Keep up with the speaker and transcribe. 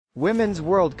Women's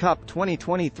World Cup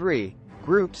 2023,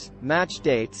 groups, match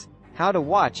dates, how to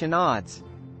watch and odds.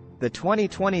 The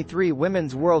 2023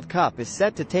 Women's World Cup is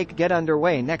set to get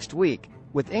underway next week,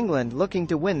 with England looking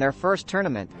to win their first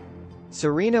tournament.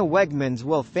 Serena Wegmans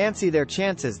will fancy their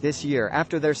chances this year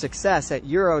after their success at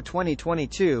Euro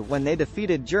 2022 when they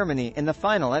defeated Germany in the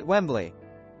final at Wembley.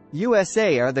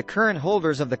 USA are the current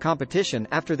holders of the competition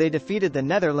after they defeated the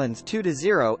Netherlands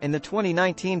 2-0 in the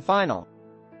 2019 final.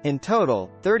 In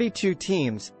total, 32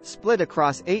 teams, split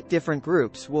across 8 different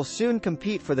groups, will soon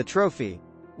compete for the trophy,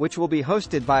 which will be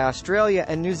hosted by Australia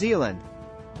and New Zealand.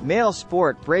 Mail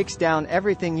Sport breaks down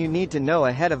everything you need to know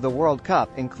ahead of the World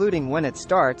Cup, including when it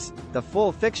starts, the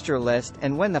full fixture list,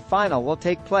 and when the final will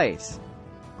take place.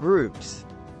 Groups.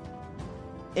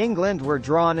 England were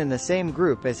drawn in the same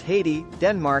group as Haiti,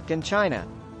 Denmark and China.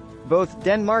 Both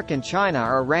Denmark and China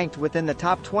are ranked within the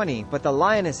top 20, but the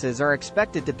Lionesses are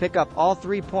expected to pick up all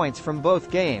 3 points from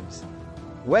both games.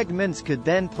 Wegmans could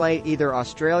then play either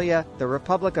Australia, the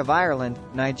Republic of Ireland,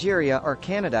 Nigeria or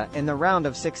Canada in the round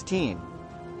of 16.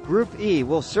 Group E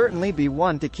will certainly be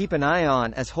one to keep an eye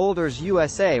on, as holders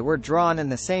USA were drawn in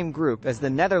the same group as the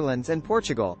Netherlands and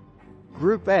Portugal.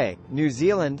 Group A, New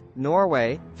Zealand,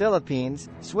 Norway, Philippines,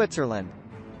 Switzerland.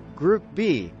 Group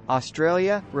B,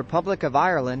 Australia, Republic of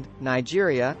Ireland,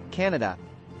 Nigeria, Canada.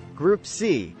 Group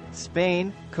C,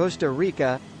 Spain, Costa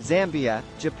Rica, Zambia,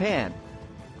 Japan.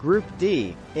 Group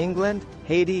D, England,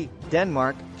 Haiti,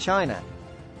 Denmark, China.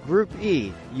 Group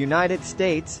E, United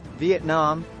States,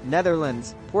 Vietnam,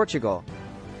 Netherlands, Portugal.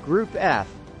 Group F,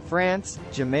 France,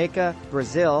 Jamaica,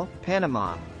 Brazil,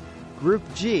 Panama. Group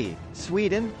G,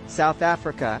 Sweden, South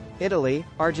Africa, Italy,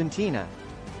 Argentina.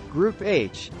 Group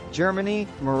H, Germany,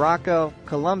 Morocco,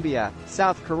 Colombia,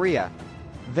 South Korea.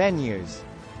 Venues.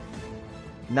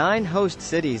 9 host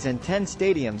cities and 10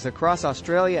 stadiums across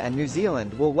Australia and New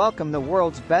Zealand will welcome the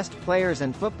world's best players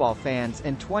and football fans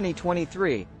in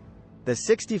 2023. The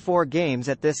 64 games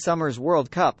at this summer's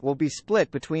World Cup will be split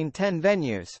between 10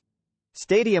 venues.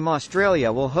 Stadium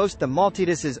Australia will host the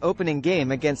Maltesers' opening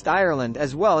game against Ireland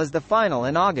as well as the final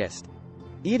in August.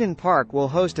 Eden Park will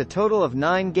host a total of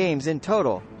 9 games in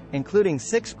total, including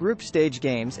 6 group stage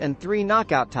games and 3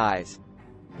 knockout ties.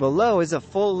 Below is a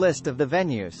full list of the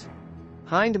venues.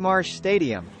 Hindmarsh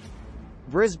Stadium,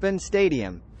 Brisbane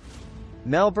Stadium,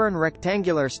 Melbourne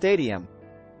Rectangular Stadium,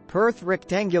 Perth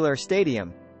Rectangular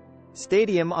Stadium,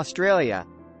 Stadium Australia,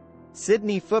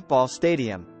 Sydney Football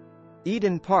Stadium,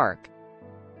 Eden Park,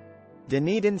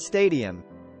 Dunedin Stadium,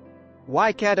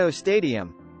 Waikato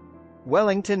Stadium,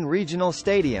 Wellington Regional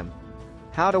Stadium.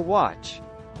 How to watch.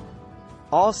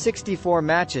 All 64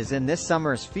 matches in this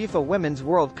summer's FIFA Women's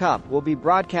World Cup will be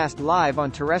broadcast live on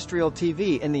terrestrial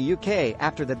TV in the UK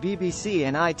after the BBC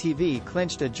and ITV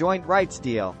clinched a joint rights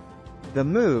deal. The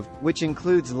move, which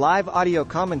includes live audio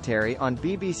commentary on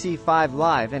BBC 5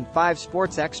 Live and 5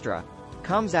 Sports Extra,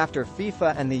 comes after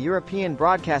FIFA and the European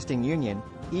Broadcasting Union,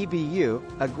 EBU,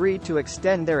 agreed to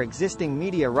extend their existing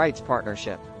media rights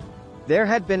partnership. There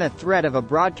had been a threat of a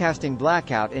broadcasting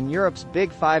blackout in Europe's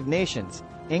Big Five nations,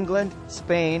 England,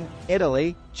 Spain,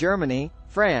 Italy, Germany,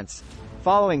 France,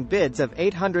 following bids of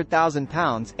 £800,000,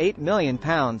 £8 million,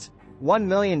 $1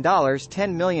 million,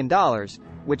 $10 million,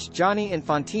 which Gianni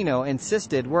Infantino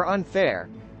insisted were unfair.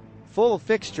 Full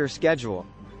fixture schedule.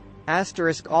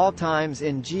 * all times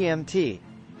in GMT.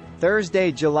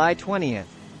 Thursday, July 20th.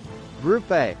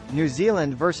 Group A, New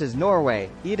Zealand vs Norway,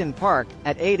 Eden Park,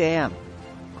 at 8 a.m.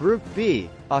 Group B,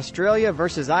 Australia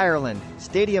vs Ireland,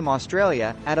 Stadium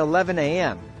Australia, at 11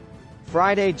 a.m.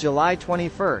 Friday, July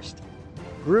 21st.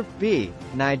 Group B,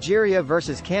 Nigeria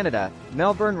vs Canada,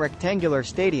 Melbourne Rectangular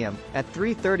Stadium, at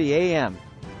 3:30 a.m.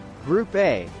 Group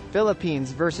A,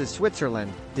 Philippines vs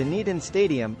Switzerland, Dunedin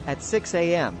Stadium, at 6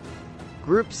 a.m.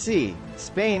 Group C,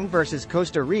 Spain vs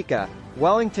Costa Rica,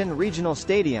 Wellington Regional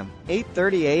Stadium,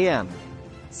 8:30 a.m.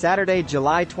 Saturday,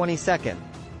 July 22nd.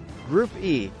 Group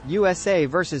E, USA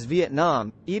vs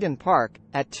Vietnam, Eden Park,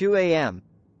 at 2 a.m.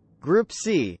 Group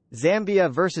C,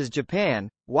 Zambia vs Japan,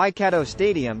 Waikato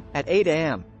Stadium, at 8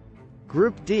 a.m.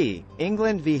 Group D,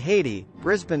 England v Haiti,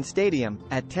 Brisbane Stadium,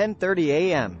 at 10:30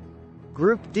 a.m.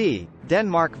 Group D,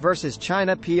 Denmark vs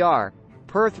China PR,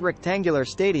 Perth Rectangular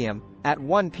Stadium, at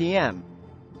 1 p.m.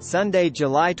 Sunday,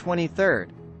 July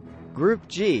 23rd. Group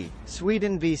G,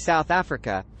 Sweden v South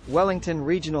Africa, Wellington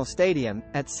Regional Stadium,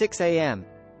 at 6 a.m.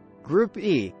 Group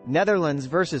E, Netherlands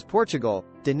vs Portugal,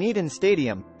 Dunedin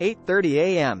Stadium, 8:30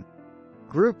 a.m.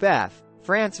 Group F,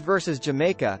 France vs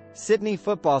Jamaica, Sydney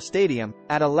Football Stadium,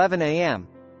 at 11 a.m.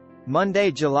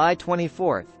 Monday, July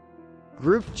 24th.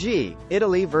 Group G,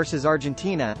 Italy vs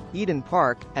Argentina, Eden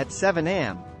Park, at 7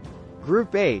 a.m.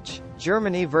 Group H,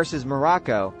 Germany vs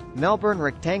Morocco, Melbourne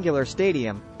Rectangular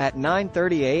Stadium, at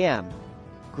 9:30 a.m.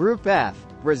 Group F,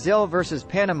 Brazil vs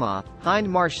Panama,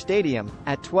 Hindmarsh Stadium,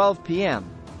 at 12 p.m.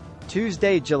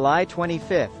 Tuesday, July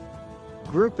 25th.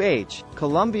 Group H,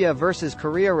 Colombia vs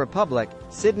Korea Republic,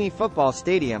 Sydney Football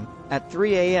Stadium, at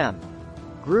 3 a.m.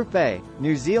 Group A,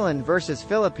 New Zealand vs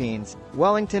Philippines,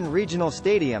 Wellington Regional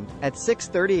Stadium, at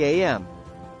 6:30 a.m.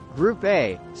 Group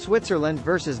A, Switzerland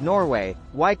vs Norway,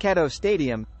 Waikato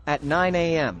Stadium, at 9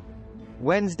 a.m.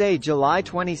 Wednesday, July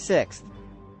 26th.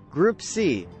 Group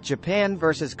C, Japan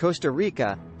vs Costa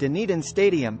Rica, Dunedin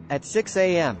Stadium, at 6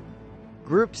 a.m.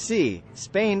 Group C,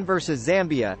 Spain vs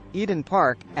Zambia, Eden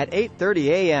Park, at 8:30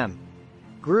 a.m.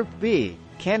 Group B,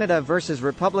 Canada vs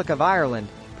Republic of Ireland,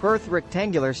 Perth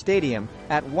Rectangular Stadium,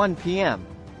 at 1 p.m.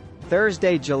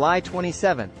 Thursday, July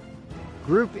 27th.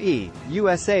 Group E,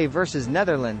 USA vs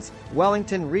Netherlands,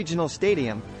 Wellington Regional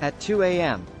Stadium, at 2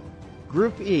 a.m.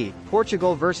 Group E,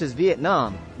 Portugal vs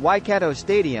Vietnam, Waikato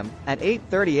Stadium, at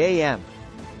 8:30 a.m.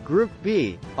 Group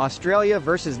B, Australia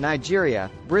vs Nigeria,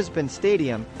 Brisbane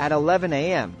Stadium, at 11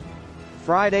 a.m.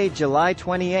 Friday, July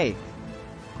 28th.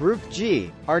 Group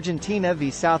G, Argentina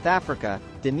v South Africa,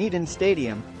 Dunedin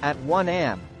Stadium, at 1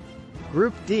 a.m.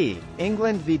 Group D,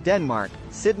 England v Denmark,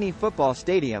 Sydney Football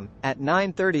Stadium, at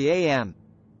 9:30 a.m.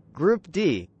 Group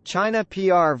D, China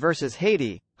PR vs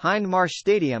Haiti, Hindmarsh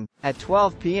Stadium, at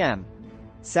 12 p.m.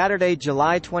 Saturday,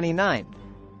 July 29th.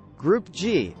 Group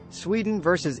G, Sweden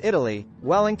vs Italy,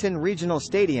 Wellington Regional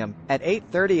Stadium, at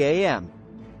 8:30 a.m.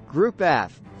 Group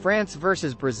F, France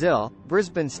vs Brazil,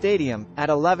 Brisbane Stadium, at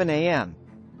 11 a.m.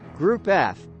 Group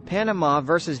F, Panama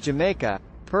vs Jamaica,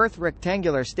 Perth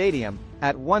Rectangular Stadium,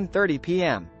 at 1:30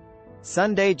 p.m.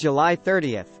 Sunday, July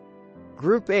 30th.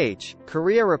 Group H,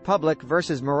 Korea Republic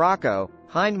vs Morocco,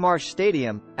 Hindmarsh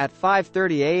Stadium, at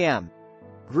 5:30 a.m.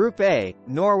 Group A,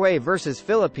 Norway vs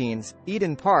Philippines,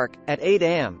 Eden Park, at 8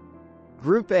 a.m.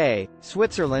 Group A,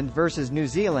 Switzerland vs New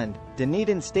Zealand,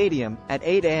 Dunedin Stadium, at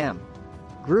 8 a.m.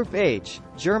 Group H,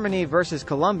 Germany vs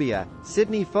Colombia,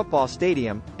 Sydney Football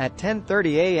Stadium, at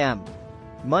 10:30 a.m.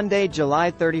 Monday,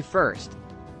 July 31st.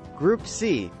 Group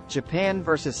C, Japan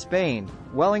vs Spain,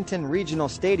 Wellington Regional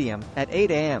Stadium, at 8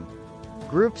 a.m.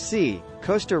 Group C,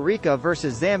 Costa Rica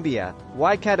vs Zambia,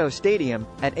 Waikato Stadium,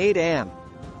 at 8 a.m.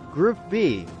 Group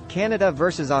B, Canada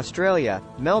vs Australia,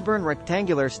 Melbourne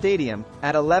Rectangular Stadium,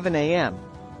 at 11 a.m.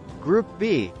 Group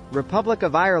B, Republic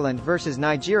of Ireland vs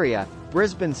Nigeria,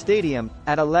 Brisbane Stadium,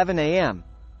 at 11 a.m.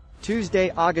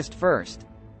 Tuesday, August 1st.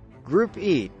 Group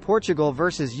E, Portugal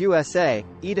vs USA,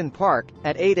 Eden Park,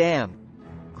 at 8 a.m.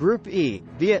 Group E,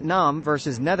 Vietnam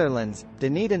vs Netherlands,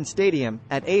 Dunedin Stadium,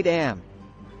 at 8 a.m.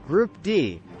 Group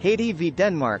D, Haiti v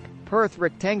Denmark, Perth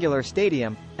Rectangular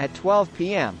Stadium, at 12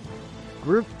 p.m.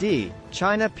 Group D,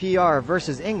 China PR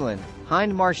vs England,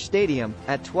 Hindmarsh Stadium,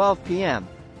 at 12 p.m.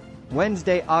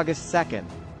 Wednesday, August 2nd.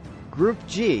 Group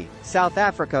G, South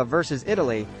Africa vs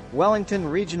Italy, Wellington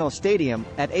Regional Stadium,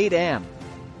 at 8 a.m.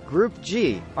 Group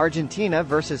G, Argentina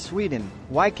vs Sweden,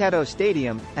 Waikato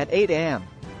Stadium, at 8 a.m.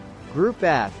 Group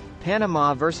F,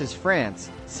 Panama vs France,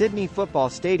 Sydney Football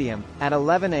Stadium, at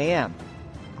 11 a.m.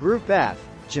 Group F,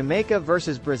 Jamaica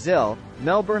vs Brazil,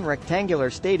 Melbourne Rectangular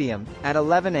Stadium, at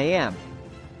 11 a.m.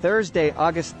 Thursday,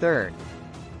 August 3rd.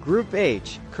 Group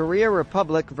H, Korea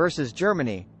Republic vs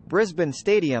Germany, Brisbane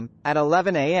Stadium, at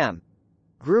 11 a.m.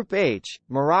 Group H,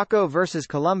 Morocco vs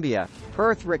Colombia,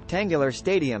 Perth Rectangular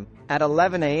Stadium, at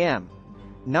 11 a.m.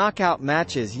 Knockout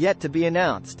matches yet to be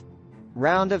announced.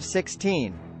 Round of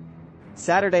 16.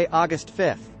 Saturday, August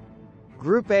 5th.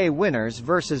 Group A winners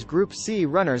vs Group C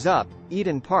runners-up,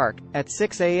 Eden Park, at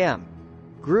 6 a.m.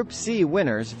 Group C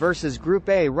winners vs Group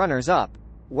A runners-up,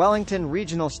 Wellington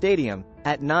Regional Stadium,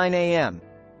 at 9 a.m.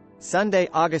 Sunday,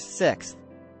 August 6th.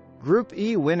 Group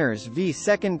E winners v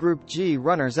second Group G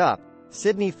runners-up,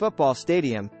 Sydney Football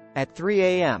Stadium, at 3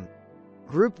 a.m.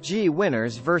 Group G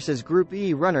winners vs Group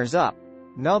E runners-up,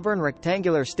 Melbourne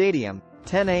Rectangular Stadium,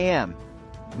 10 a.m.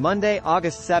 Monday,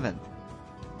 August 7th.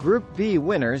 Group B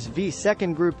winners v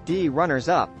second Group D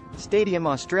runners-up, Stadium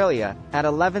Australia, at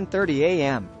 11:30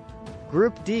 a.m.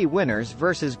 Group D winners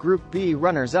vs Group B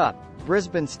runners-up,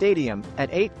 Brisbane Stadium,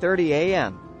 at 8:30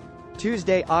 a.m.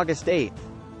 Tuesday, August 8th.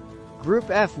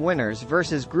 Group F winners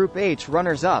vs Group H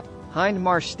runners-up,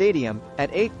 Hindmarsh Stadium,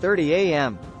 at 8:30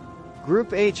 a.m.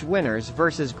 Group H winners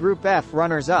vs Group F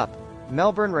runners-up,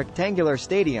 Melbourne Rectangular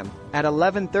Stadium, at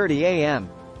 11:30 a.m.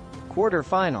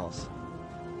 Quarter-finals.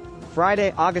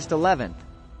 Friday, August 11th.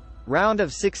 Round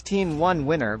of 16 1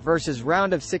 winner vs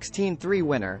Round of 16 3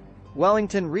 winner,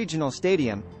 Wellington Regional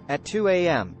Stadium, at 2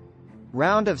 a.m.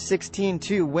 Round of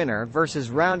 16-2 winner versus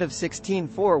round of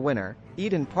 16-4 winner,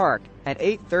 Eden Park, at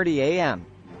 8:30 a.m.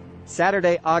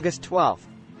 Saturday, August 12th.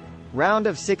 Round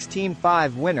of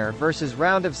 16-5 winner versus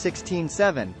round of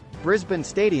 16-7, Brisbane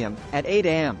Stadium, at 8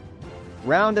 a.m.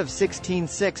 Round of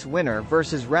 16-6 winner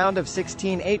versus round of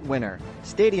 16-8 winner,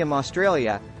 Stadium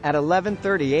Australia, at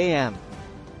 11:30 a.m.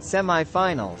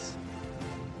 Semi-finals.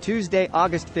 Tuesday,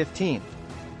 August 15th.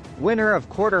 Winner of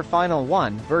quarter-final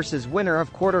 1 versus winner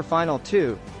of quarter-final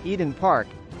 2, Eden Park,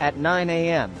 at 9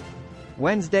 a.m.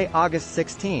 Wednesday, August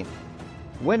 16th.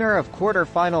 Winner of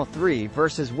quarter-final 3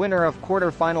 versus winner of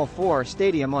quarter-final 4,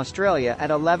 Stadium Australia,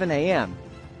 at 11 a.m.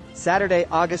 Saturday,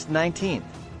 August 19th.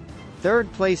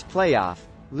 Third place playoff,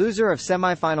 loser of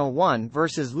semi-final 1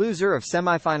 versus loser of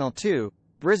semi-final 2,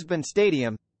 Brisbane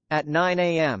Stadium, at 9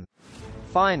 a.m.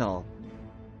 Final.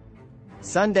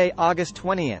 Sunday, August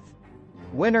 20th.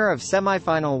 Winner of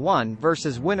semi-final 1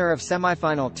 versus winner of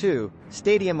semi-final 2,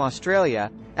 Stadium Australia,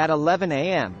 at 11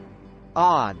 a.m.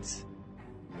 Odds.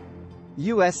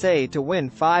 USA to win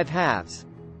 5 halves.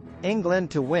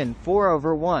 England to win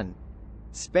 4/1.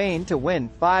 Spain to win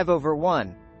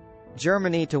 5/1.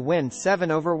 Germany to win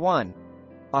 7/1.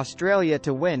 Australia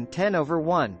to win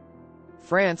 10/1.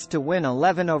 France to win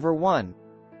 11/1.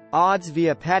 Odds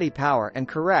via Paddy Power and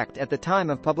correct at the time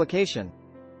of publication.